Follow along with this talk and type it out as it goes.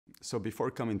So before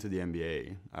coming to the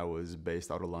MBA, I was based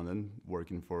out of London,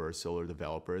 working for solar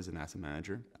developers and asset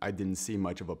manager. I didn't see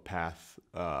much of a path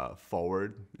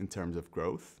forward in terms of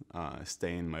growth,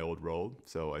 staying in my old role.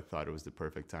 So I thought it was the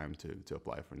perfect time to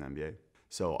apply for an MBA.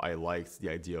 So I liked the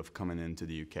idea of coming into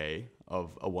the UK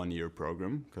of a one-year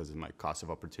program because my cost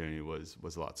of opportunity was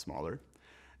a lot smaller.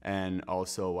 And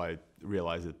also I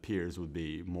realized that peers would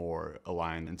be more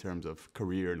aligned in terms of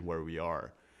career and where we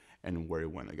are and where we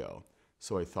want to go.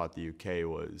 So I thought the UK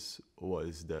was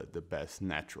the best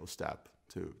natural step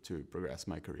to progress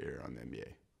my career on the MBA.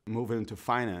 Moving into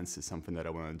finance is something that I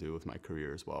want to do with my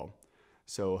career as well.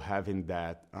 So having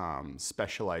that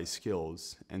specialized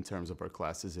skills in terms of our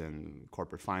classes in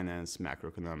corporate finance,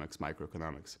 macroeconomics,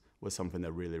 microeconomics was something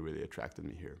that really, really attracted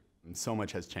me here. And so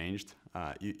much has changed.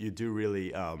 You do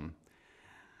really,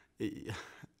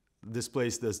 this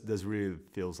place does really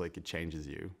feels like it changes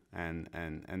you, and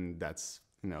that's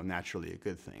naturally a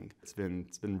good thing. It's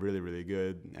been really, really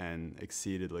good and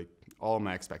exceeded like all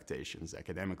my expectations,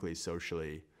 academically,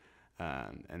 socially,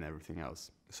 and everything else.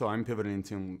 So I'm pivoting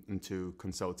into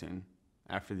consulting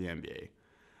after the MBA,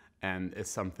 and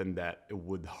it's something that it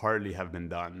would hardly have been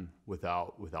done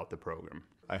without the program.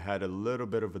 I had a little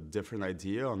bit of a different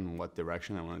idea on what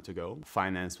direction I wanted to go.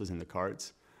 Finance was in the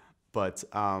cards. But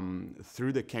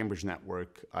through the Cambridge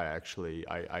network, I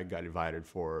got invited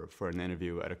for an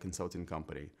interview at a consulting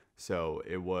company. So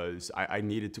it was, I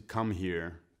needed to come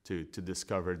here to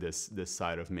discover this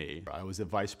side of me. I was the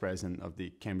vice president of the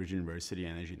Cambridge University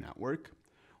Energy Network,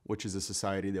 which is a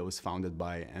society that was founded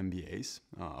by MBAs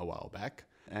a while back.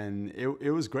 And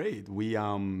it was great. We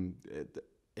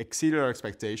exceeded our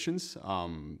expectations.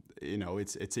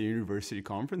 It's a university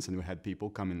conference, and we had people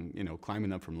coming,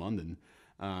 climbing up from London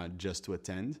just to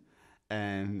attend,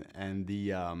 and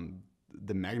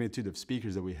the magnitude of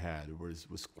speakers that we had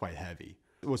was quite heavy.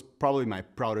 It was probably my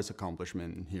proudest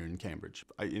accomplishment here in Cambridge.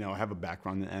 I have a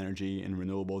background in energy and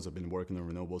renewables. I've been working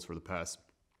on renewables for the past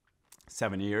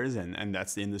 7 years, and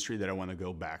that's the industry that I want to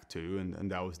go back to,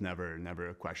 and that was never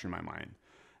a question in my mind.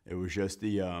 It was just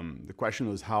the question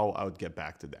was how I would get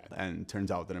back to that. And it turns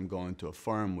out that I'm going to a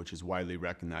firm which is widely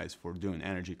recognized for doing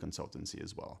energy consultancy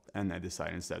as well. And I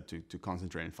decided instead to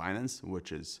concentrate in finance,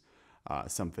 which is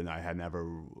something I had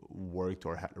never worked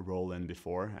or had a role in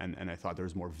before. And I thought there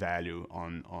was more value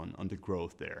on the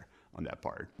growth there on that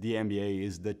part. The MBA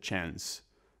is the chance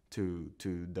to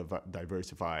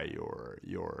diversify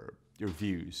your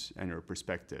views and your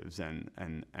perspectives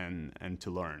and to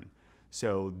learn.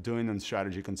 So doing on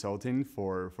strategy consulting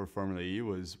for Formula E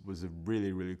was a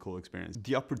really, really cool experience.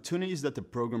 The opportunities that the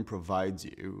program provides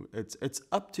you, it's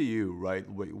up to you, right,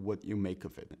 what you make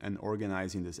of it. And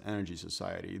organizing this energy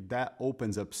society, that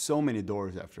opens up so many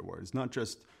doors afterwards, not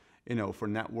just for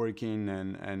networking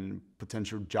and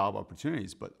potential job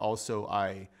opportunities, but also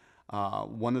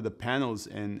one of the panels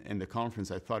in the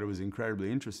conference, I thought it was incredibly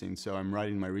interesting, so I'm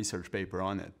writing my research paper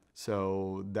on it.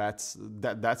 So that's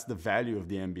the value of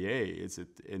the MBA. It's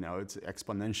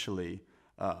exponentially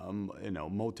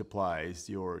multiplies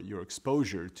your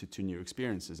exposure to new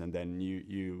experiences, and then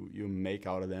you make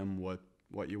out of them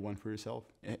what you want for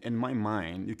yourself. In my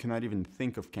mind, you cannot even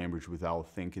think of Cambridge without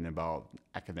thinking about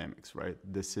academics, right?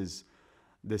 This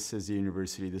is a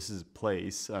university, this is a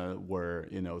place where,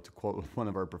 to quote one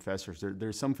of our professors,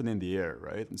 there's something in the air,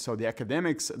 right? And so the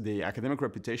academic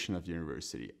reputation of the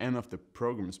university and of the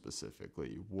program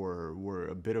specifically were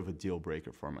a bit of a deal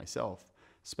breaker for myself,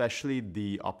 especially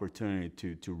the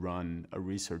opportunity to run a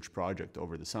research project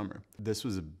over the summer. This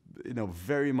was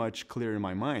very much clear in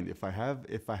my mind. If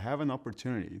I have an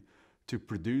opportunity to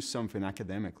produce something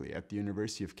academically at the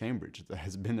University of Cambridge that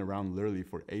has been around literally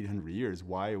for 800 years,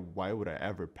 why would I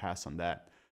ever pass on that?